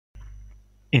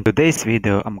In today's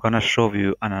video, I'm gonna show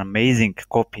you an amazing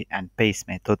copy and paste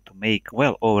method to make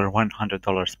well over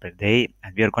 $100 per day,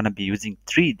 and we are gonna be using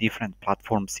 3 different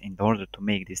platforms in order to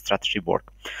make this strategy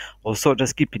work. Also,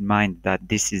 just keep in mind that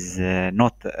this is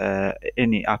not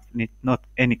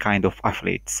any kind of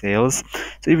affiliate sales,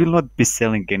 so you will not be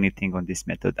selling anything on this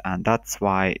method, and that's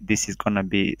why this is gonna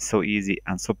be so easy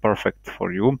and so perfect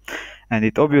for you. And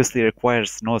it obviously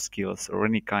requires no skills or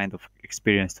any kind of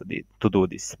experience to do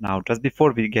this. Now, just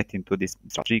before we get into this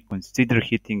strategy, consider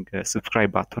hitting the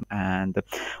subscribe button, and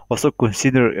also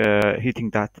consider hitting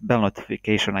that bell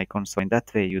notification icon, so in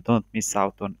that way you don't miss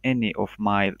out on any of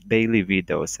my daily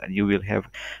videos and you will have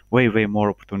way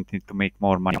more opportunity to make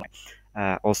more money.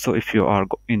 Also, if you are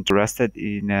interested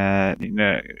in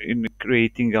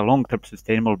creating a long-term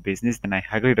sustainable business, then I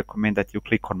highly recommend that you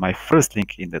click on my first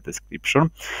link in the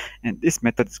description. And this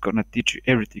method is going to teach you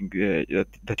everything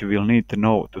that you will need to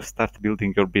know to start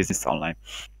building your business online.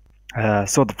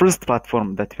 So the first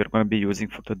platform that we're going to be using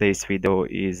for today's video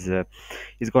is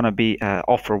going to be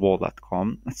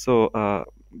offerwall.com. So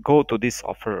go to this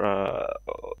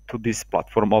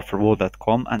platform,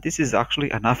 offerwall.com, and this is actually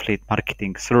an affiliate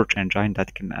marketing search engine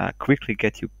that can quickly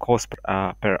get you cost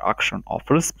per action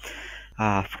offers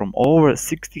from over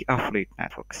 60 affiliate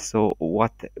networks. So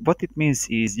what it means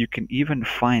is you can even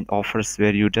find offers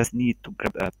where you just need to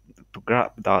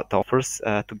grab the offers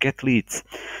to get leads.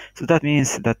 So that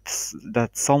means that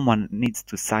someone needs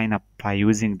to sign up by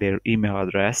using their email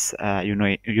address.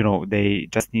 They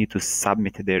just need to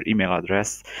submit their email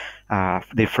address,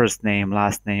 their first name,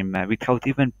 last name, without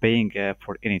even paying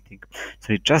for anything.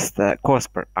 So it's just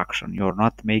cost per action. You're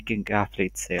not making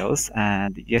affiliate sales,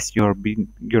 and yes, you're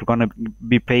gonna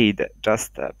be paid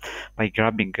just by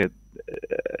grabbing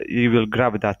you will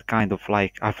grab that kind of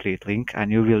like affiliate link,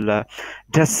 and you will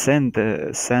just send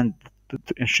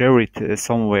and share it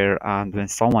somewhere, and when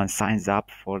someone signs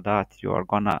up for that, you are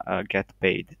gonna get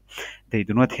paid. They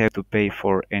do not have to pay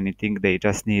for anything, they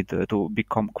just need to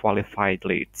become qualified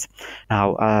leads.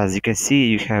 Now, as you can see,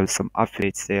 you have some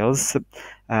affiliate sales,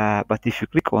 but if you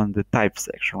click on the type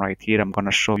section right here, I'm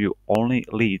gonna show you only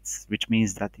leads, which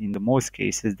means that in the most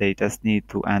cases they just need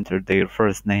to enter their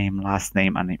first name, last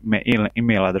name, and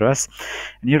email address,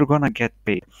 and you're gonna get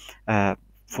paid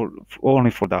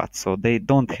only for that. So they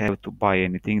don't have to buy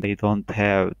anything, they don't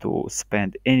have to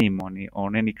spend any money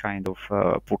on any kind of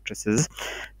purchases.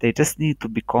 They just need to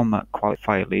become a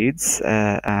qualified leads,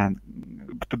 and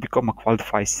to become a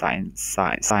qualified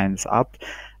signs up,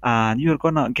 and you're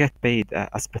gonna get paid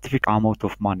a specific amount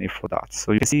of money for that.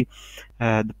 So you can see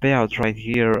the payout right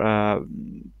here,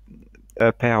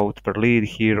 payout per lead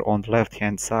here on the left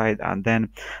hand side, and then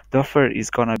the offer is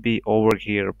gonna be over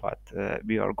here, but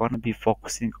we are gonna be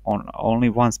focusing on only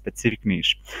one specific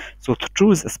niche. So to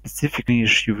choose a specific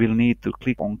niche, you will need to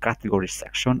click on category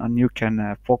section, and you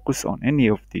can focus on any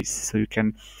of these. So you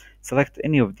can select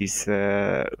any of these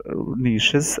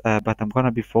niches, but I'm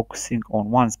gonna be focusing on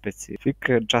one specific.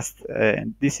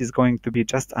 This is going to be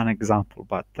just an example,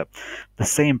 but the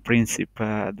same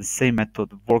principle, the same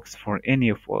method works for any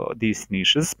of these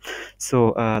niches.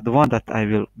 So the one that I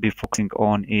will be focusing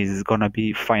on is gonna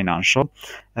be financial.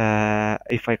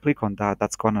 If I click on that,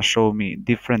 that's gonna show me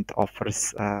different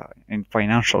offers in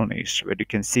financial niche, where you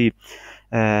can see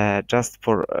just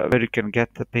for where you can get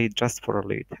paid just for a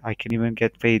lead. I can even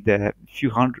get paid a few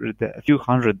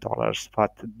hundred dollars,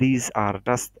 but these are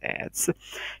just ads.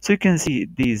 So you can see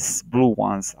these blue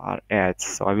ones are ads.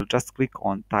 So I will just click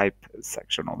on type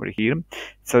section over here.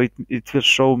 So it will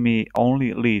show me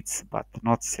only leads but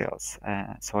not sales.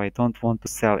 So I don't want to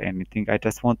sell anything, I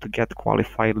just want to get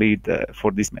qualified lead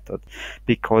for this method,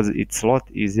 because it's a lot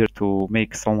easier to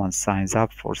make someone signs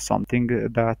up for something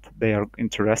that they are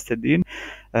interested in.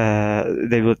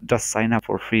 They will just sign up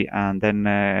for free, and then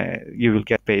you will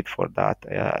get paid for that,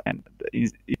 and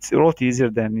it's a lot easier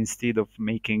than instead of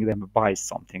making them buy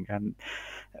something and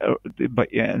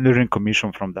learning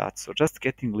commission from that. So just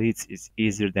getting leads is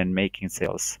easier than making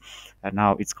sales. And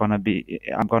now it's gonna be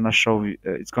I'm gonna show you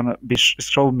it's gonna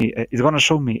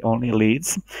show me only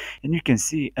leads, and you can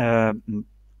see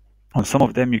on some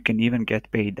of them you can even get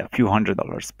paid a few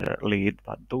 $100s per lead,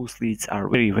 but those leads are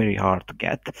very hard to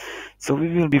get. So we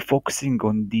will be focusing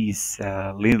on these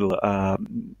little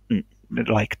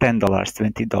like $10,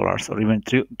 $20, or even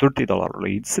 $30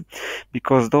 leads,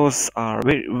 because those are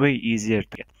way easier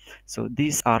to get. So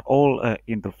these are all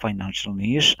in the financial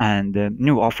niche, and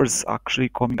new offers actually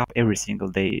coming up every single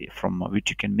day from which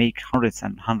you can make hundreds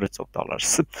and hundreds of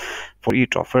dollars for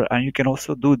each offer. And you can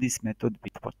also do this method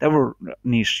with whatever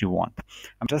niche you want.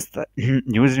 I'm just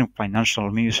using financial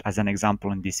niche as an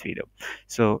example in this video.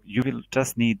 So you will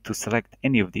just need to select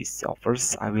any of these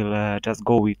offers. I will just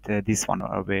go with this one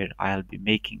where I'll be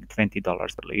making $20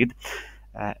 per lead.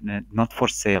 Not for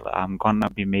sale. I'm gonna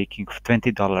be making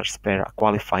 $20 per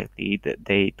qualified lead.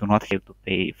 They do not have to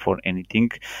pay for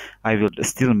anything. I will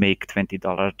still make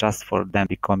 $20 just for them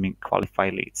becoming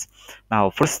qualified leads. Now,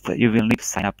 first you will need to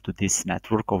sign up to this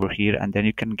network over here, and then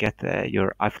you can get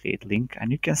your affiliate link, and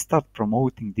you can start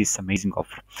promoting this amazing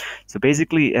offer. So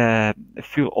basically,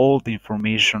 fill all the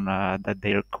information that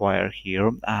they require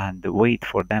here, and wait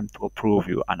for them to approve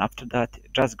you. And after that,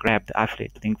 just grab the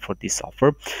affiliate link for this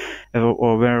offer,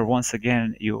 or where once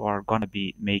again you are gonna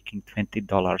be making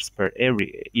 $20 per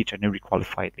each and every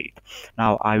qualified lead.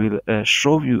 Now I will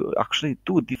show you actually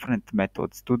two different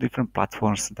methods, two different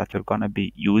platforms that you're gonna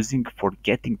be using for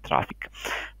getting traffic.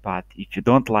 But if you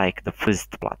don't like the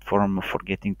first platform for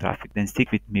getting traffic, then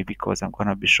stick with me, because I'm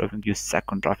gonna be showing you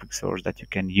second traffic source that you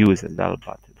can use as well.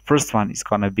 But the first one is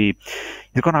gonna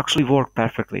actually work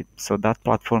perfectly. So that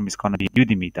platform is gonna be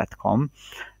udemy.com.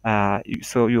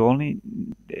 So you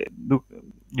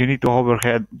need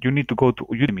to go to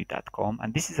udemy.com,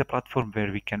 and this is a platform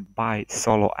where we can buy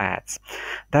solo ads.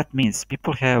 That means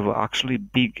people have actually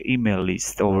big email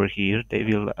list over here. They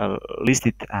will list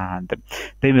it, and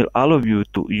they will allow you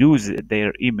to use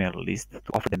their email list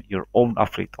to offer them your own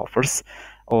affiliate offers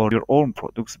or your own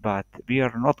products, but we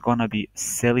are not gonna be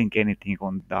selling anything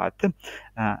on that,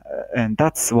 and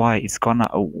that's why it's gonna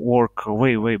work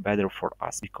way better for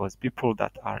us, because people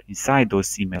that are inside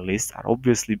those email lists are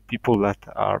obviously people that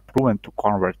are proven to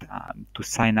convert to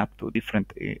sign up to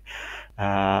different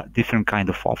kind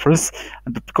of offers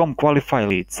and to become qualified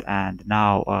leads. And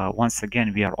now once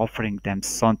again we are offering them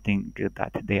something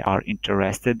that they are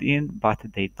interested in, but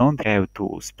they don't have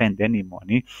to spend any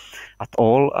money at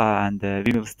all, and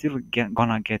we will still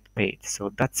gonna get paid.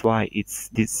 So that's why it's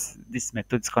this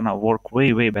method is gonna work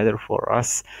way better for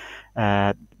us,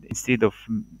 instead of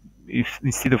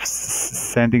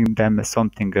sending them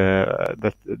something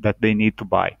that they need to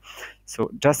buy. So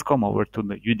just come over to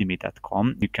the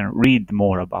udemy.com. You can read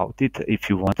more about it if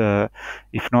you want.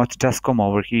 If not, just come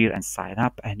over here and sign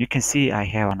up. And you can see I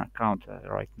have an account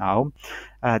right now.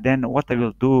 Then what I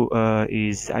will do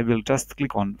is I will just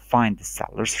click on find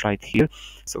sellers right here.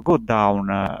 So go down,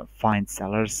 find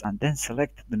sellers, and then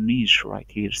select the niche right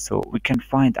here. So we can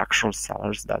find actual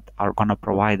sellers that are gonna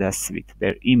provide us with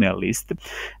their email list.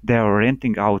 They are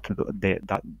renting out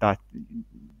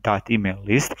that email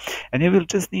list, and you will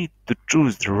just need to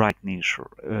choose the right niche.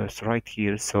 So right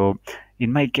here, so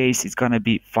in my case it's gonna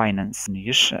be finance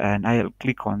niche, and I'll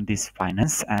click on this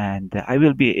finance, and I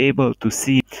will be able to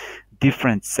see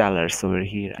different sellers over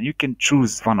here, and you can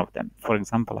choose one of them. For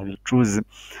example, I will choose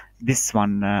this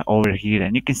one over here,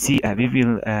 and you can see we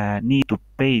will need to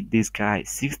pay this guy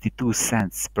 62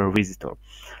 cents per visitor.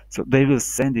 So they will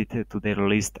send it to their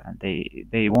list, and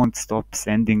they won't stop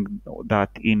sending that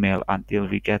email until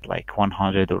we get like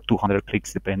 100 or 200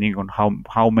 clicks, depending on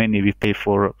how many we pay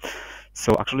for.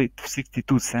 So actually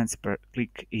 62 cents per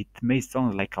click, it may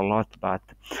sound like a lot, but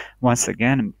once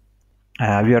again,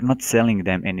 we are not selling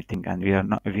them anything, and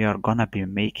we are gonna be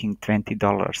making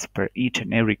 $20 per each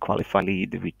and every qualified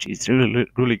lead, which is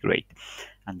really great.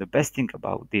 And the best thing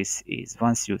about this is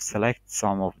once you select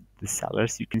some of the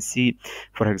sellers, you can see,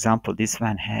 for example, this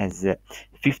one has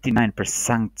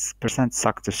 59%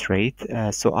 success rate.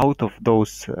 So out of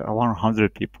those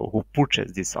 100 people who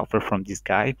purchased this offer from this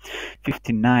guy,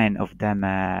 59 of them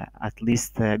at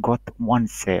least got one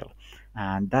sale.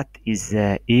 And that is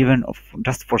even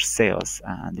just for sales,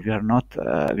 and we are not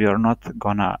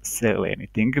gonna sell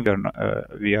anything.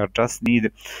 We are just need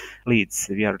leads.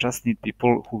 We are just need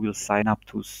people who will sign up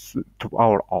to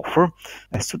our offer.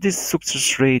 So this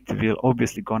success rate will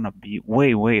obviously gonna be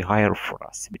way higher for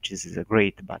us, which is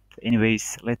great. But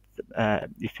anyways,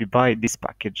 if you buy this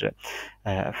package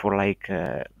for like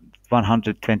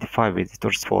 125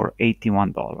 visitors for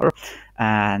 $81,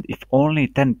 and if only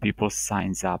 10 people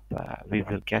signs up, we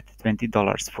will get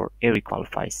 $20 for every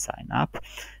qualified sign up.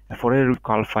 For every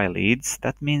qualified leads,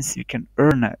 that means you can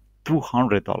earn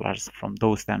 $200 from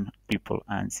those 10 people,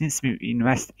 and since we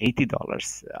invest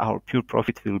 $80, our pure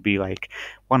profit will be like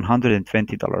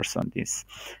 $120 on this.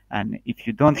 And if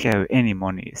you don't have any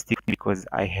money, stick with me because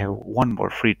I have one more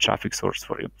free traffic source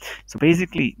for you. So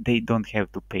basically, they don't have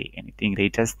to pay anything. They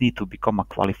just need to become a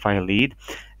qualified lead.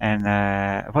 And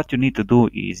what you need to do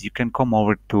is you can come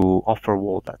over to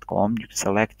offerwall.com, you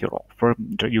select your offer,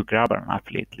 you grab an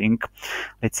affiliate link.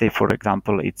 Let's say, for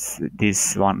example, it's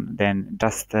this one. Then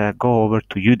just go over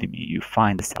to Udemy, you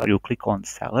find the seller, you click on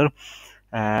seller,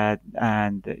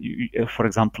 and for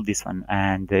example this one,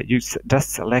 and you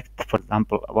just select, for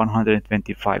example,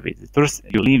 125 visitors.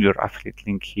 You leave your affiliate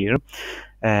link here,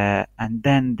 and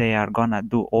then they are gonna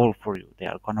do all for you. They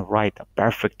are gonna write a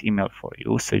perfect email for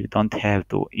you, so you don't have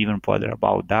to even bother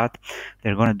about that.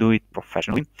 They're gonna do it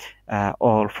professionally,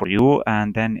 all for you,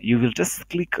 and then you will just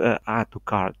click add to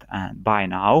cart and buy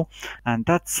now, and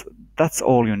that's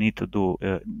all you need to do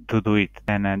it.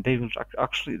 And they will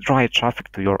actually drive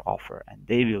traffic to your offer, and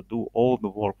they will do all the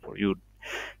work for you.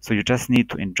 So you just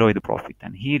need to enjoy the profit.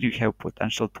 And here you have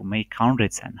potential to make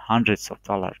hundreds and hundreds of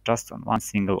dollars just on one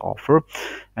single offer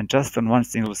and just on one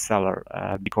single seller,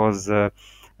 because you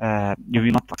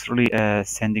will not actually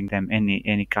sending them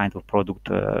any kind of product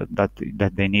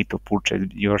that they need to purchase.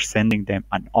 You're sending them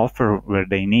an offer where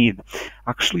they need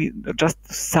actually just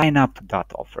sign up to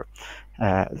that offer.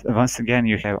 Once again,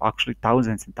 you have actually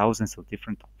thousands and thousands of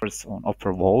different offers on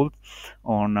OfferWall,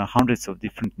 on hundreds of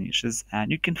different niches,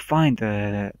 and you can find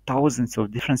thousands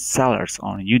of different sellers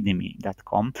on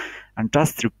udemy.com, and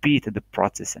just repeat the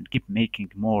process and keep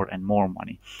making more and more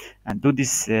money, and do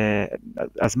this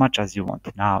as much as you want.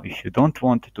 Now, if you don't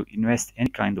want to invest any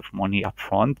kind of money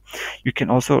upfront, you can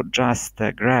also just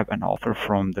grab an offer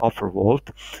from the offer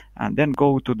vault and then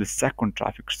go to the second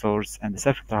traffic source, and the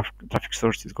second traffic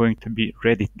source is going to be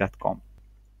reddit.com.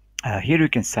 Here you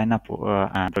can sign up,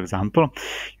 and for example,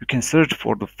 you can search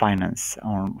for the finance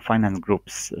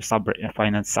groups,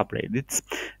 finance subreddits.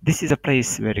 This is a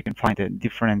place where you can find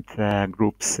different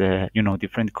groups,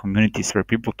 different communities where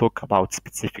people talk about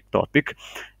specific topic,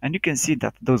 and you can see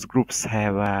that those groups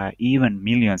have even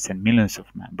millions and millions of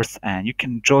members, and you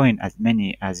can join as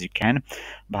many as you can.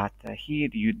 But here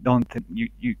you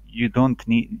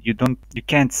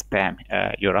can't spam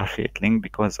your affiliate link,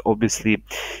 because obviously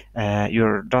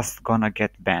you're just gonna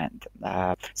get banned.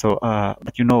 But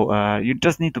you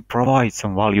just need to provide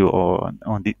some value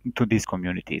to this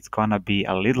community. It's gonna be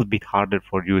a little bit harder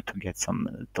for you to get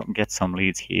some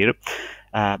leads here.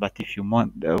 But if you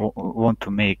want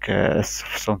to make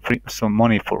some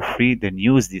money for free, then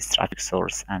use this traffic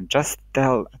source and just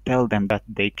tell them that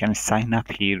they can sign up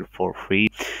here for free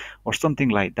or something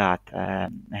like that,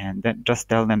 and then just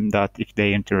tell them that if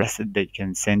they're interested, they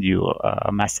can send you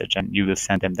a message and you will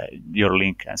send them your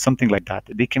link and something like that.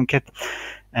 They can get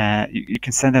you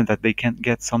can send them that they can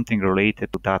get something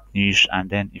related to that niche, and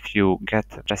then if you get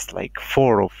just like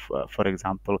 4 of, for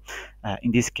example,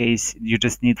 in this case, you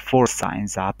just need 4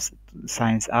 signs up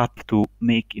to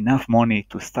make enough money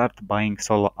to start buying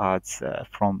solo ads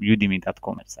from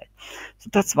udemy.com website. So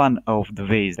that's one of the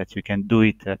ways that you can do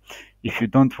it if you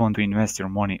don't want to invest your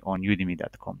money on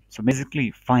udemy.com. So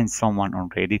basically, find someone on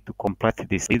Reddit to complete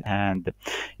this lead and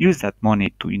use that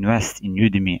money to invest in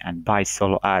Udemy and buy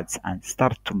solo ads and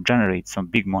start to generate some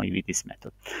big money with this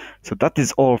method. So that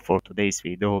is all for today's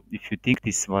video. If you think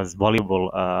this was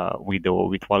valuable video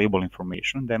with valuable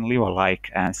information, then leave a like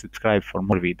and subscribe for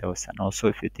more videos. And also,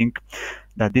 if you think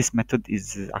that this method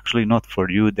is actually not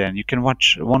for you, then you can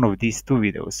watch one of these 2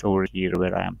 videos over here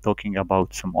where I am talking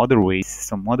about some other ways,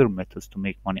 some other methods to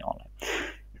make money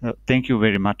online. Thank you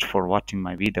very much for watching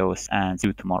my videos, and see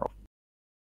you tomorrow.